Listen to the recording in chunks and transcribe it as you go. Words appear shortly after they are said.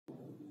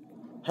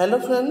Hello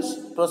friends,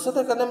 प्रसाद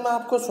academy में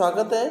आपको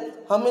स्वागत है।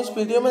 हम इस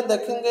वीडियो में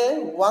देखेंगे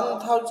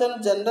 1000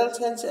 जनरल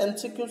साइंस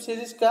एमसीक्यू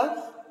सीरीज का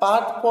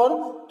पार्ट 4।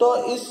 तो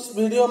इस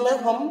वीडियो में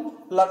हम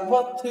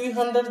लगभग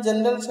 300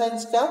 जनरल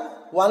साइंस का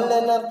वन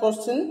लाइनर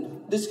क्वेश्चन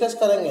डिस्कस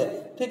करेंगे।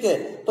 ठीक है,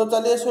 तो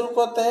चलिए शुरू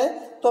करते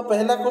हैं। तो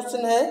पहला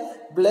क्वेश्चन है,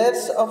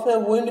 blades of a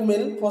wind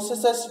mill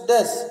possesses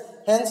dash,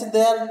 hence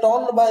they are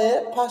turned bye A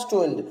fast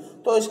wind.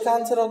 तो इसका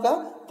आंसर होगा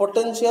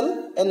potential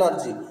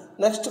energy.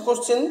 Next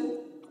question,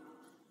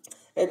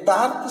 a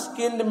dark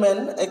skinned man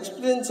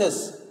experiences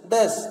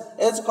dash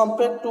as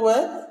compared to a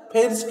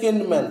fair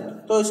skinned man।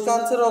 तो इसका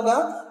answer होगा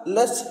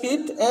less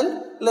heat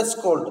and less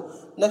cold।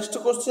 Next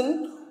question,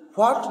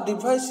 what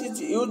device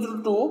is used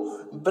to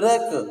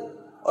break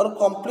or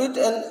complete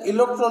an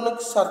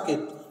electronic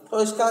circuit।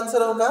 तो इसका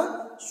answer होगा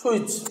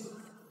switch.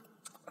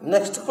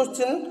 Next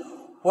question,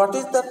 what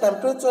is the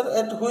temperature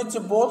at which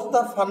both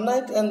the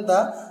Fahrenheit and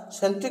the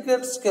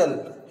centigrade scale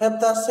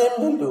have the same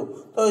value।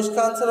 तो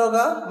इसका answer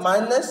होगा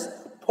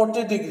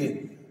 -40 degree.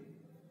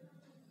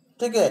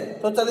 ठीक है,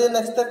 तो चलिए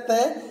नेक्स्ट देखते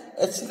हैं,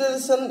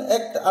 acceleration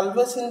act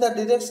always in the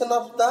direction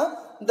of the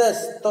dash.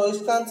 तो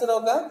इसका आंसर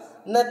होगा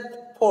नेट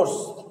फोर्स।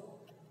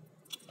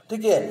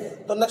 ठीक है,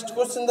 तो नेक्स्ट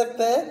क्वेश्चन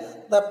देखते हैं,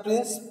 the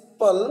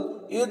principal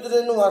used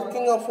in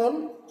working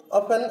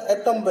of an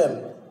atom bomb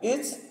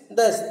is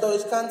dash. तो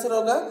इसका आंसर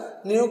होगा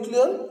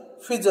न्यूक्लियर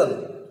फिजन।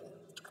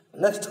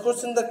 नेक्स्ट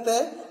क्वेश्चन देखते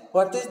हैं,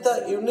 what is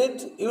the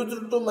unit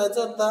used to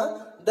measure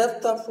the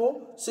depth of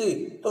सी।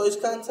 तो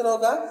इसका आंसर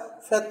होगा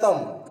फैथम।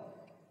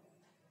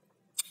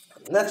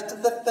 नेक्स्ट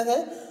देखते हैं,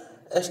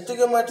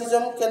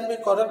 astigmatism can be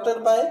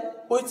corrected by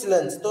which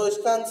lens. तो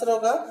इसका आंसर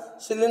होगा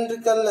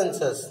cylindrical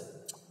lenses.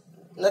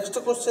 Next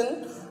question,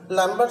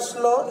 Lambert's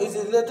law is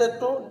related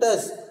to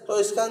dash. तो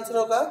इसका आंसर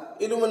होगा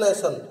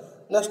इल्यूमिनेशन।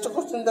 नेक्स्ट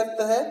क्वेश्चन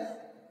देखते हैं,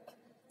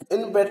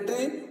 इन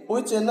battery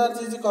which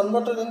energy is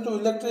converted into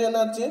electric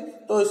energy.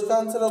 तो इसका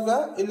आंसर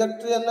होगा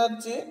इलेक्ट्रिक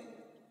एनर्जी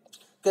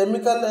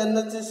केमिकल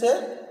एनर्जी से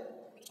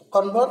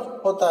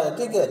कन्वर्ट होता है।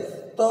 ठीक है,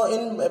 तो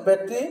इन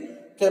battery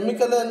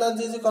chemical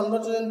energy is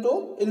converted into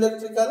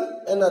electrical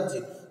energy.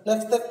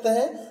 Next देखते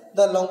हैं,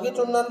 the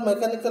longitudinal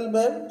mechanical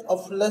wave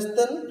of less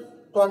than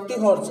 20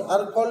 hertz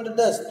are called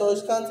dash. तो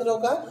इसका आंसर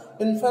होगा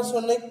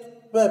इंफ्रासोनिक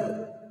वेव।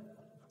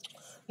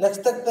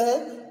 नेक्स्ट देखते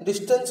हैं,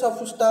 distance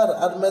of star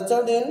are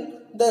measured in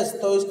dash.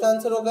 तो इसका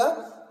answer होगा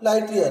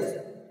लाइट ईयर।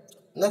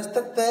 नेक्स्ट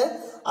देखते हैं,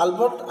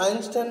 Albert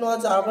Einstein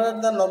was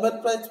awarded the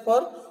Nobel prize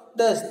for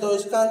dash. तो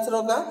इसका आंसर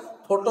होगा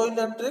photo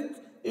electric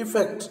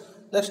effect.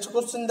 Next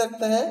question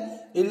देखते हैं,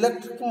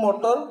 electric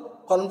motor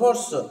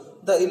converts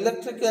the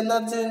electric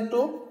energy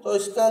into. तो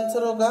इसका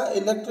आंसर होगा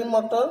इलेक्ट्रिक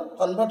मोटर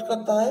कन्वर्ट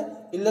करता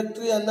है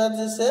इलेक्ट्रिक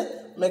एनर्जी से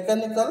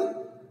मैकेनिकल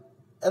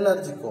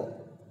एनर्जी को।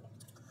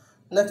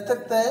 नेक्स्ट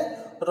देखते हैं,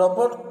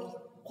 Robert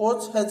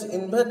Koch has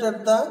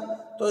invented the.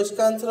 तो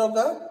इसका आंसर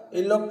होगा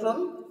इलेक्ट्रॉन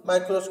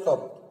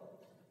माइक्रोस्कोप।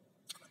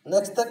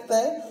 नेक्स्ट देखते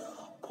हैं,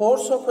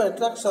 force of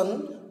attraction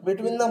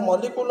between the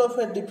molecule of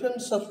a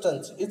different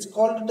substance is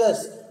called dash.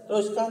 तो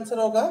इसका आंसर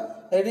होगा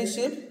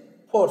एडिसिव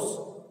फोर्स।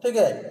 ठीक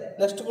है,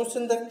 नेक्स्ट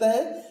क्वेश्चन देखते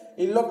हैं,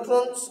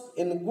 electrons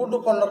in good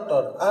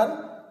conductor are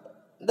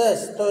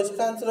dash. तो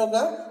इसका आंसर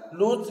होगा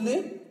लूजली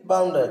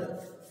बाउंडेड।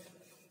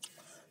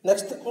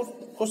 नेक्स्ट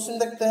क्वेश्चन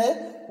देखते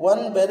हैं,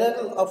 1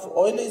 barrel of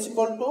oil is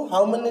equal to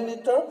how many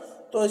litre.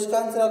 तो इसका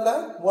आंसर होगा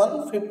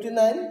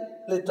 159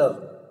 लीटर।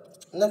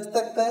 नेक्स्ट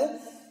देखते हैं,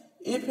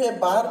 if a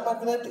bar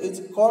magnet is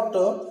cut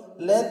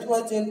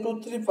lengthwise into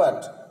 3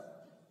 parts,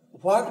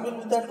 what will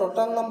be the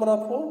total number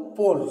of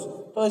poles।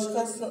 तो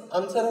इसका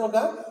answer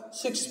होगा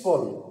 6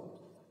 पोल।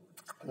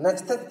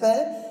 नेक्स्ट देखते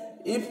हैं,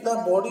 if the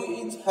body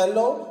is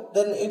hollow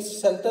then its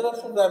center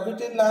of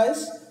gravity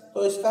lies।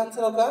 तो इसका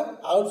answer होगा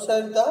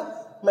outside the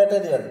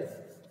material।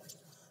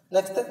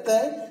 Next देखते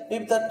हैं,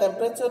 if the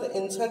temperature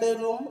inside a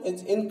room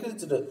is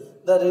increased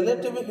the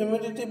relative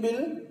humidity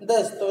will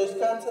dash। तो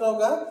इसका आंसर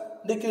होगा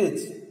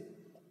decrease।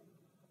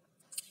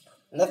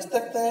 नेक्स्ट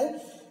देखते हैं,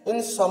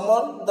 in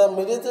summer the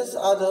मिरेजेस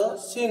are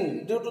seen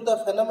due to the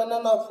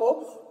phenomenon of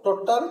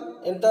total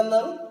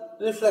internal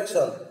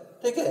reflection.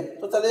 ठीक है,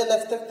 तो चलिए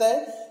नेक्स्ट देखते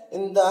हैं,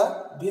 in the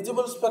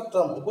visible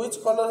spectrum which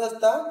colour has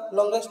the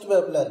longest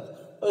wavelength.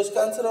 तो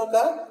इसका आंसर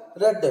होगा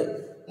रेड।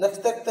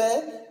 नेक्स्ट देखते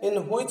हैं, in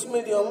which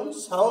medium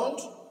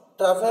sound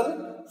travel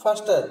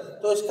faster.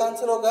 तो इसका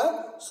आंसर होगा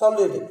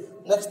सॉलिड।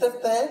 नेक्स्ट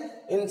देखते हैं,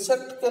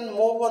 insect can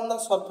move on the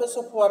surface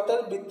of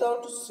water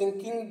without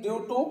sinking due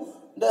to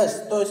dash.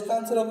 तो इसका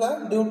आंसर होगा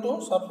due to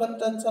surface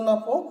tension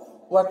of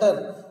water.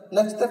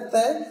 Next देखते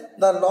हैं,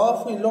 the law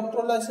of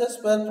electrolysis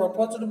were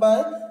proposed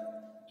by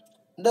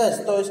dash.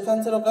 तो इसका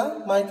answer होगा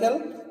माइकल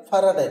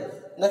फैराडे।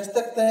 नेक्स्ट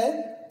देखते हैं,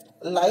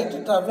 लाइट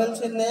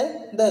ट्रैवल्स इन ए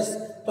डैश।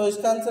 तो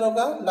इसका आंसर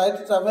होगा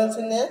light travels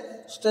in a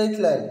straight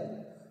line.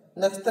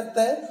 Next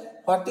देखते हैं,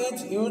 what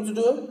is used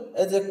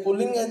as a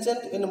cooling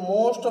agent in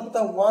most of the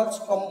world's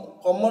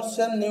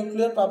commercial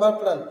nuclear power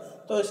plant.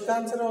 तो इसका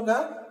आंसर होगा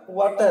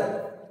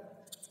वाटर।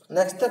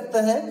 नेक्स्ट देखते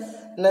हैं,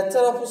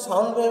 nature of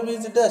sound wave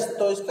is dash.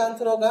 तो इसका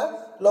answer होगा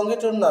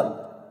लॉन्गिट्यूडनल।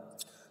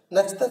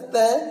 नेक्स्ट देखते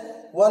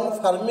हैं, 1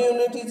 Fermi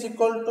unit is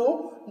equal to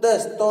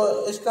dash,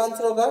 तो इसका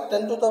आंसर होगा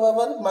 10 to the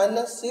power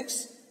 -6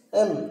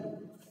 m।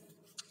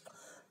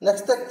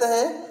 Next देखते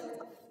हैं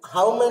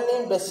how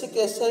many basic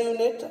SI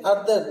unit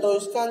are there, तो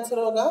इसका आंसर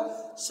होगा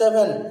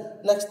 7।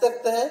 नेक्स्ट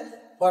देखते हैं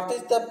what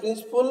is the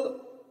principal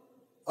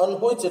on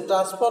which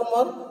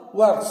transformer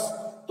works,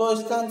 तो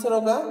इसका आंसर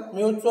होगा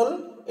म्यूचुअल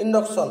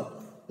इंडक्शन।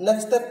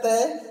 नेक्स्ट देखते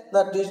हैं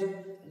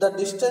the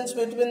distance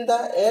between the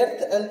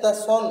earth and the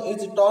sun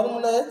is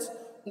termed as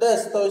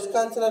dash, तो इसका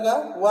आंसर होगा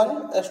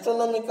 1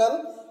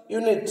 एस्ट्रोनॉमिकल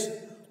यूनिट।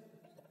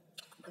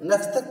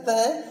 नेक्स्ट देखते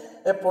हैं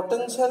ए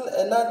potential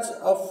energy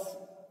of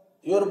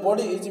your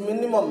body is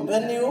minimum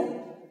when you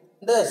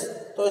dash,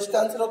 तो इसका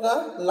आंसर होगा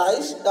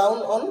लाइज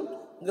डाउन ऑन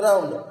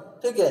ग्राउंड।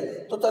 ठीक है,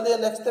 तो चलिए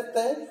नेक्स्ट देखते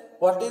हैं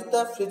what is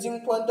the freezing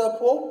point of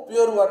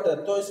pure water,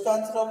 तो इसका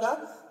आंसर होगा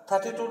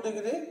 32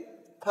 डिग्री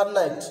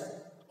फ़ारेनहाइट।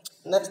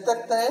 नेक्स्ट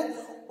देखते हैं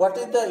what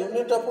is the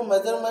unit of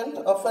measurement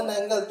of an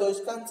angle, तो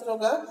इसका आंसर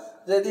होगा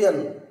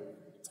रेडियन।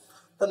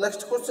 तो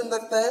नेक्स्ट क्वेश्चन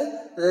देखते हैं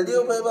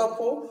radio wave of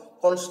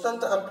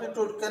constant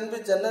amplitude can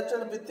be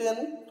generated with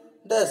N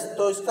dash,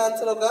 तो इसका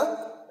आंसर होगा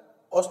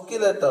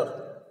ऑस्किलेटर।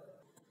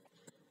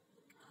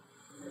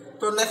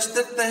 तो नेक्स्ट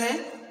देखते हैं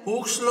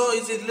Hooke's law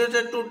is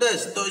related to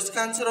dash, तो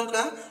इसका आंसर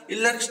होगा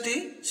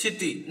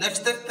इलेक्ट्रिसिटी।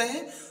 नेक्स्ट देखते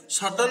हैं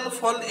sudden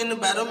fall in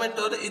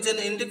barometer is an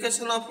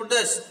indication of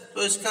dash,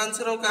 तो इसका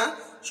आंसर होगा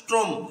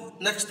स्ट्रॉम।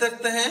 नेक्स्ट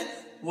देखते हैं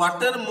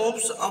water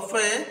moves of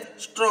A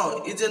straw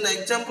is an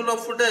example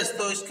of dash,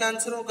 तो इसका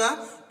आंसर होगा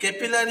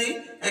कैपिलरी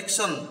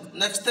एक्शन।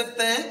 नेक्स्ट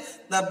देखते हैं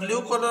the blue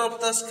colour of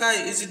the sky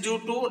is due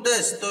to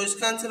dash, तो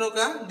इसका आंसर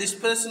होगा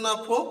डिस्पर्शन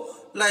ऑफ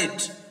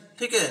लाइट।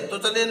 ठीक है, तो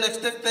चलिए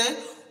नेक्स्ट देखते हैं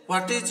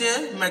what is a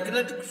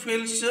magnetic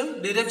fields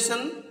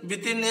direction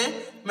with in a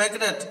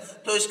magnet,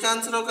 तो इसका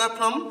आंसर होगा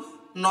फ्रॉम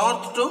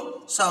नॉर्थ टू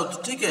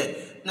साउथ। ठीक है,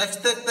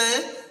 नेक्स्ट देखते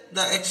हैं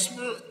the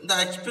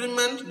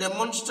experiment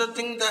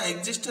demonstrating the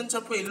existence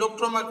of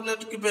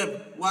electromagnetic wave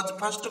was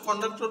first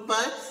conducted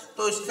by,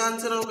 तो इसका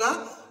आंसर होगा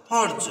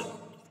हर्ट्ज।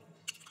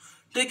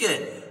 ठीक है,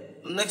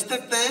 नेक्स्ट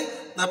देखते हैं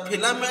the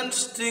filament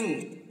string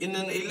in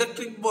an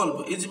electric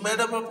bulb is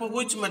made up of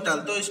which metal,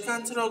 तो इसका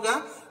आंसर होगा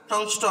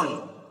टंगस्टन।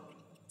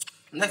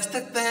 नेक्स्ट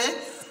देखते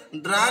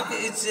हैं drag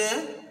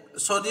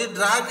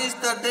is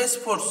the dash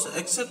force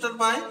exerted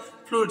by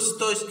fluids,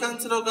 तो इसका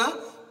आंसर होगा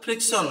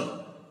फ्रिक्शन।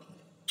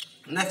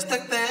 नेक्स्ट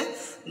देखते हैं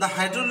the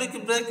hydraulic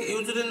brake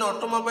used in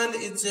automobile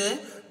is a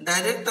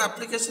direct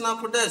application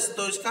of dash,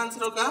 तो इसका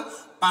आंसर होगा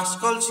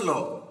पास्कल्स लॉ।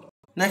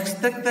 नेक्स्ट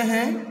देखते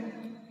हैं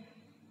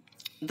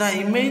the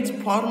image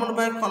formed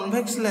by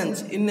convex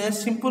lens in a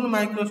simple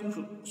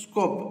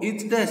microscope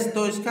is dash,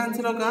 तो इसका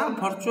आंसर होगा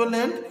वर्चुअल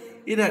एंड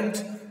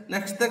इरेक्ट।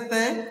 नेक्स्ट देखते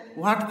हैं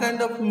what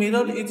kind of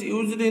mirror is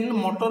used in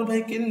motor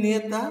vehicle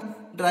near the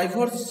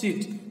drivers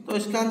seat, तो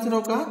इसका answer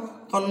होगा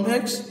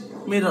convex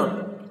mirror.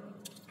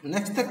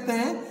 Next देखते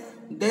हैं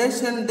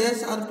dash and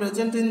dash are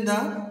present in the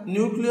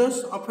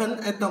nucleus of an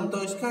atom,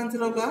 तो इसका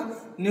answer होगा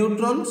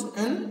न्यूट्रॉन्स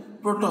एंड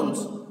प्रोटॉन्स।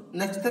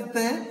 नेक्स्ट देखते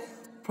हैं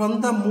from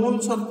the moon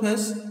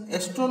surface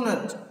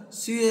astronaut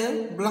C A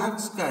black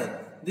sky,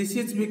 this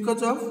is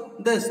because of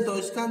dash, तो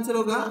इसका answer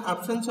होगा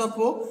absence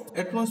of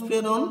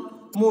atmosphere on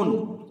moon.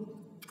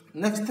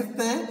 Next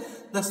देखते हैं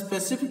the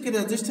specific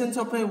resistance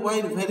of a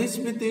wire varies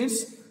with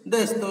its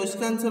dash, तो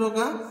इसका answer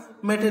होगा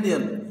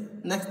material.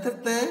 Next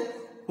देखते हैं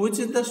which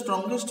is the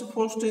strongest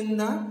force in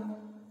the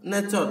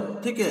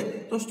nature. ठीक है,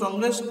 तो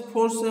स्ट्रॉन्गेस्ट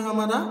फोर्स है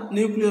हमारा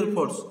न्यूक्लियर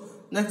फोर्स।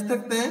 नेक्स्ट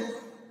देखते हैं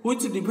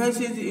which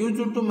device is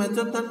used to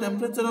measure the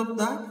temperature of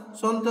the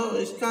सन, तो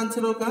इसका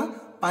आंसर होगा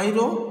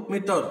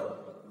पायरोमीटर।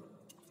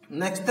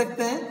 नेक्स्ट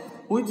देखते हैं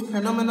which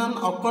phenomenon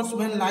occurs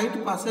when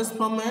light passes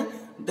from A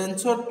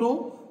denser to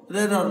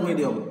rare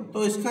medium,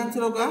 तो इसका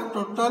आंसर होगा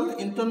टोटल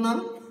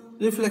इंटरनल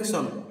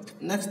रिफ्लेक्शन।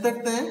 नेक्स्ट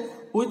देखते हैं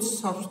which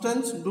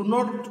substance do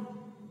not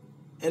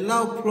allow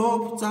flow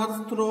of charge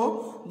through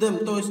them,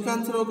 तो इसका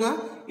आंसर होगा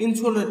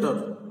इंसुलेटर।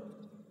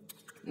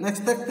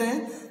 नेक्स्ट देखते हैं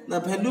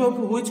the value of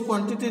which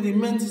quantity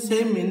remains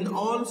same in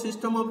all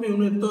system of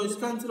unit, तो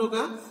इसका आंसर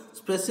होगा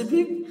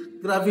स्पेसिफिक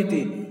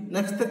ग्रेविटी।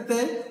 नेक्स्ट देखते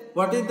हैं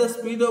what is the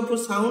speed of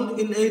sound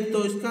in air,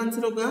 तो इसका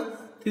आंसर होगा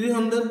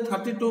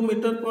 332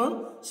 मीटर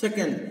पर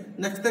सेकेंड।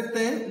 नेक्स्ट देखते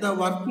हैं the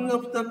working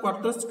of the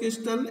quartz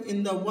crystal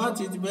in the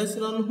watch is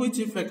based on which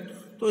effect,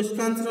 तो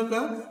इसका आंसर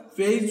होगा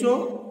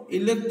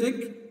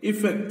पीजोइलेक्ट्रिक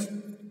इफेक्ट।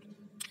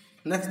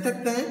 नेक्स्ट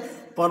देखते हैं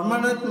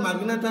permanent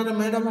magnet are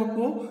made up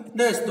of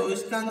dash, तो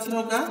इसका आंसर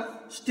होगा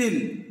स्टील।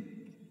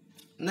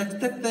 नेक्स्ट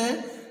देखते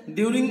हैं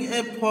during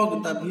a fog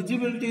the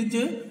visibility is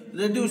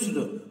reduced,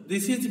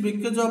 this is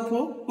because of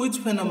which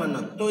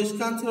phenomenon, तो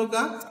इसका आंसर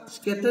होगा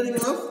स्कैटरिंग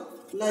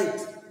ऑफ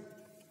लाइट।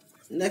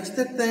 नेक्स्ट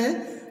देखते हैं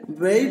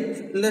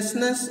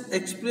weightlessness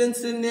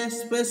experience in A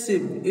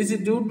spaceship is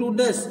due to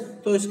dash,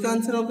 तो इसका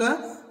आंसर होगा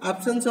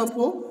एब्सेंस ऑफ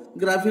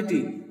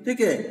ग्रेविटी।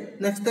 ठीक है,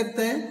 नेक्स्ट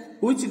देखते हैं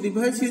which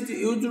device is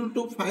used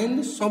to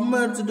find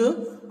submerged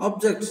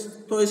objects,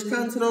 तो इसका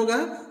आंसर होगा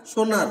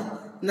सोनार।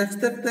 नेक्स्ट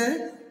देखते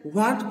हैं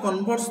what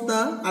converts the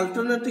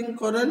alternating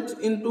current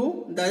into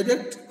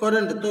direct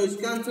current, तो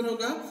इसका आंसर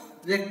होगा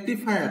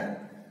रेक्टिफायर।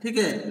 ठीक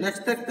है।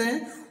 नेक्स्ट देखते हैं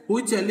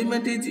which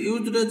element is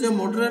used as a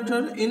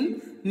moderator in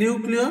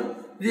nuclear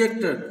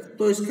reactor,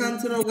 तो इसका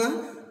आंसर होगा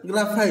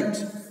ग्राफाइट।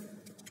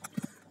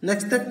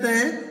 नेक्स्ट देखते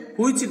हैं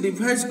which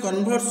device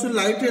converts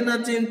light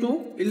energy into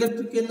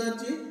electric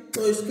energy,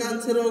 तो इसका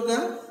आंसर होगा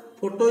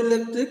फोटो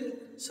इलेक्ट्रिक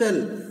सेल।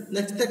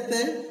 नेक्स्ट देखते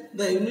हैं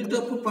the unit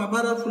of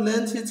power of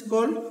lens is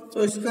called,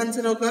 तो इसका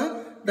आंसर होगा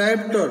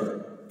डायोप्टर,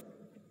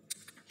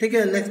 ठीक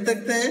है। नेक्स्ट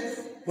देखते हैं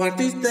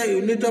what is the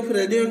unit of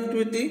radio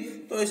activity,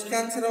 तो इसका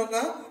आंसर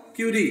होगा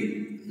क्यूरी।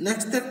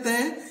 नेक्स्ट देखते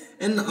हैं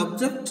an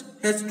object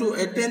has to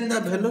attain the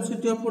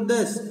velocity of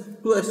dash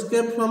to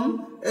escape from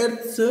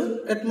Earth's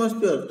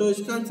atmosphere, तो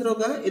इसका आंसर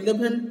होगा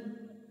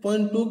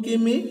 11.2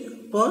 किमी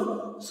पर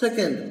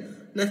सेकेंड।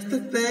 नेक्स्ट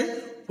देखते हैं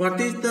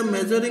what is the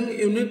measuring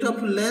unit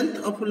of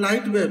length of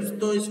light waves,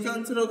 तो इसका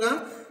आंसर होगा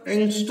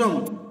एंगस्ट्रॉम,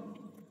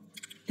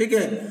 ठीक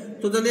है।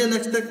 तो चलिए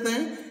नेक्स्ट देखते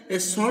हैं ए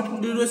short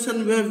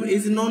duration wave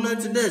is known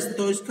as dash,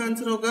 तो इसका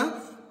आंसर होगा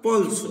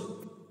पल्स।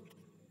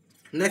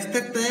 नेक्स्ट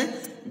देखते हैं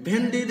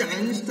when did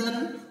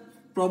Einstein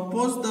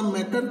propose the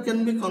matter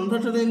can be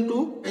converted into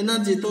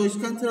energy, तो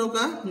इसका आंसर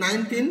होगा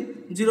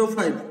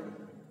 1905।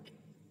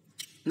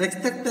 नेक्स्ट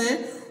देखते हैं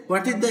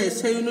what is the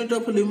SI unit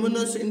of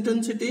luminous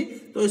intensity,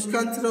 तो इसका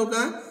आंसर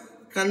होगा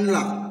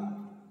कैंडला।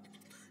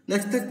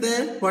 नेक्स्ट देखते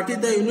हैं what is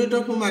the unit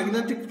of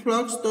magnetic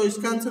flux, तो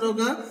इसका आंसर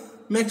होगा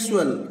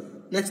मैक्सवेल।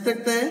 नेक्स्ट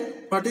देखते हैं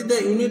what is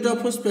the unit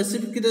of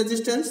specific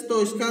resistance,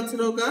 तो इसका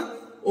आंसर होगा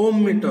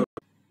ओम मीटर।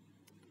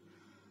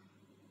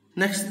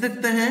 नेक्स्ट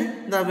देखते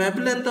हैं the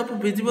wavelength of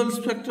visible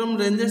spectrum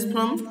ranges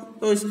from,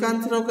 तो इसका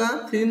आंसर होगा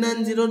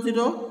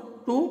 3900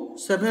 टू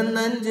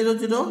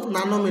 7900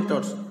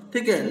 नैनोमीटर्स,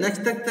 ठीक है।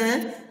 नेक्स्ट देखते हैं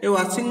ए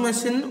washing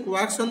machine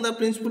works on the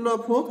principle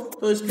of,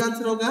 तो इसका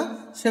आंसर होगा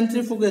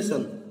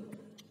सेंट्रीफ्यूगेशन।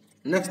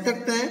 नेक्स्ट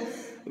देखते हैं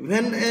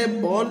when A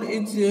ball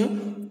is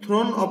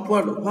throne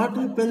upward what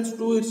happens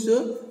to it's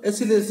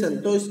acceleration,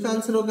 तो इसका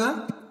आंसर होगा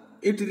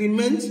इट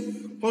रिमेन्स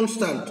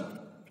कांस्टेंट।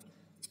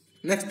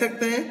 नेक्स्ट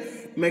देखते हैं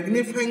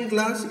magnifying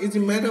glass is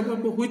made up of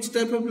which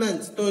type of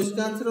lens, तो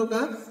इसका आंसर होगा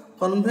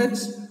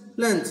कॉन्वेक्स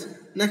लेंस।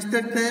 नेक्स्ट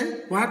देखते हैं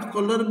what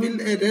colour will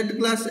A red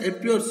glass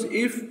appears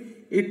if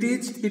it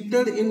is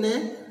heated in a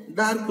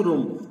dark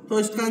room, तो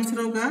इसका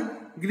answer होगा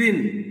ग्रीन।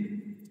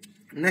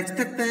 नेक्स्ट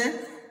देखते हैं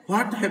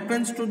what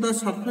happens to the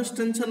surface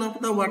tension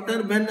of the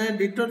water when A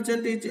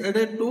detergent is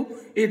added to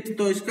it,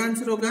 तो इसका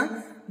answer होगा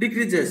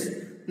decreases.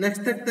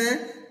 Next देखते हैं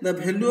the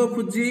value of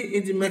ji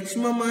is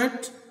maximum eight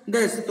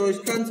dash, तो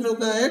इसका आंसर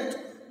होगा एट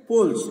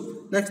पोल्स।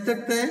 नेक्स्ट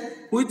देखते हैं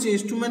which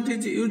instrument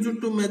is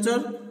used to major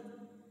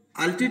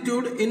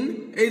altitude in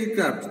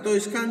aircraft, तो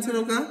इसका आंसर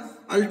होगा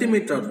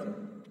अल्टीमीटर।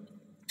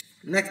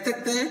 नेक्स्ट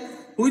देखते हैं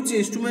which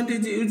instrument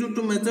is used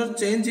to major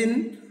change in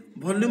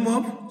volume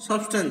of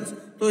substance,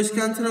 तो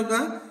इसका आंसर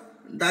होगा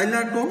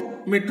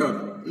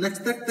डायलाटोमीटर।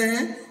 नेक्स्ट देखते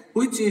हैं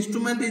which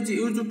instrument is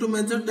used to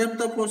major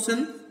depth of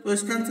ocean, तो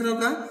इसका आंसर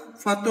होगा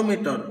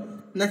फाथोमीटर।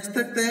 नेक्स्ट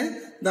देखते हैं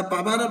the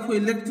power of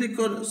electric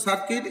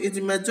circuit is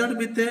measured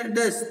with A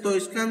dash, तो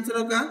इसका आंसर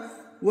होगा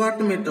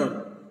वाट मीटर।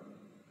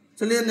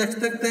 चलिए नेक्स्ट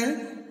देखते हैं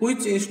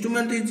which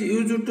instrument is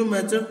used to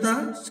measure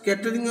the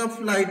scattering of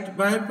light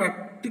by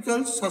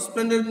particles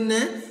suspended in a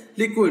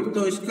liquid,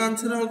 तो इसका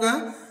आंसर होगा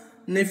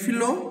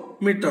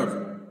नेफिलोमीटर,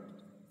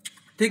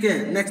 ठीक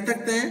है। नेक्स्ट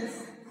देखते हैं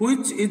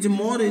which is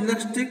more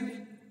elastic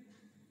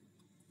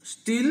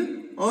steel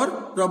और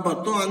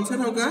रबर, तो आंसर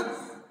होगा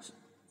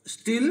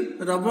स्टील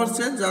रबर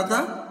से ज्यादा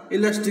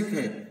इलास्टिक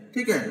है,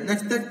 ठीक है।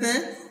 नेक्स्ट देखते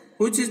हैं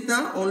which is the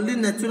only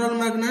natural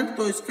magnet,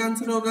 तो इसका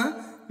आंसर होगा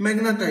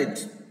मैग्नेटाइट।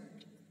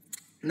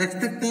 नेक्स्ट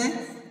देखते हैं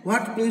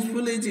what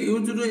principal is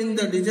used in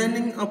the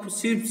designing of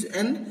ships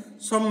and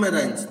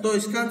submarines, तो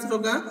इसका आंसर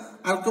होगा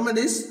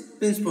आर्किमिडीज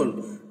प्रिंसिपल।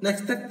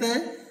 नेक्स्ट देखते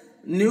हैं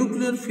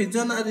nuclear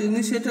fission are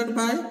initiated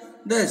by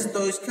dash,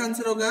 तो इसका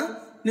आंसर होगा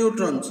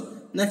न्यूट्रॉन्स।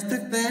 नेक्स्ट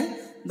देखते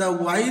हैं the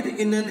wire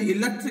in an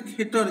electric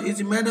heater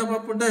is made up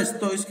of dash,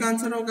 तो इसका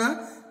आंसर होगा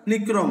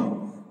निक्रोम।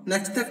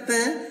 नेक्स्ट देखते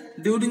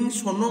हैं during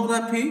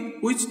sonography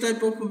which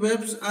type of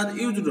waves are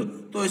used,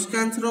 तो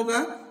इसका आंसर होगा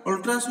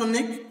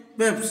अल्ट्रासोनिक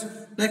वेव्स।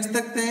 नेक्स्ट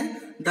देखते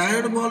हैं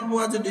diode bulb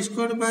was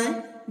discovered by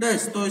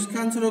dash, तो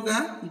इसका आंसर होगा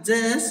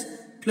J.S.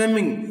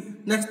 फ्लेमिंग।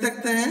 नेक्स्ट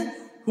देखते हैं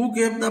who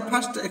gave the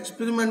first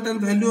experimental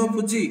value of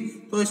G,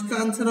 तो इसका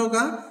आंसर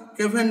होगा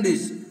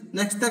कैवेंडिश।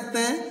 नेक्स्ट देखते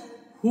हैं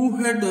who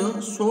had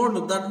showed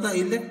that the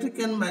electric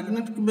and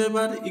magnetic wave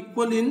are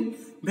equal in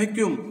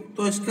vacuum,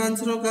 तो इसका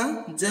आंसर होगा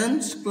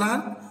जेम्स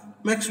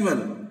क्लार्क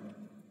मैक्सवेल।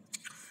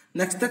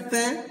 नेक्स्ट देखते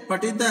हैं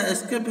what is the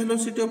escape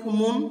velocity of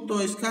moon,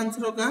 तो इसका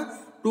आंसर होगा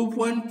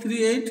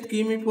 2.38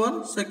 किमी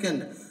पर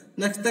सेकेंड।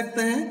 नेक्स्ट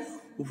देखते हैं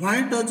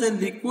why does a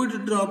liquid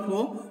drop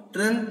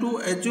trend to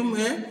assume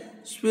A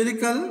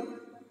spherical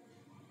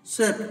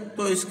shape,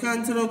 तो इसका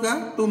आंसर होगा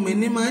to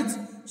minimise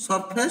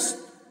surface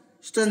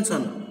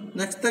tension.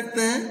 Next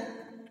देखते हैं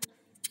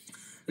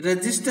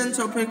resistance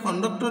of a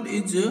conductor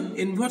is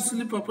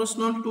inversely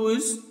proportional to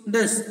it's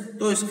dash,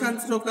 तो इसका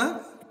आंसर होगा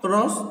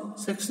क्रॉस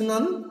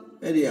सेक्शनल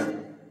एरिया,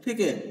 ठीक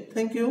है।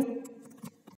 Thank you.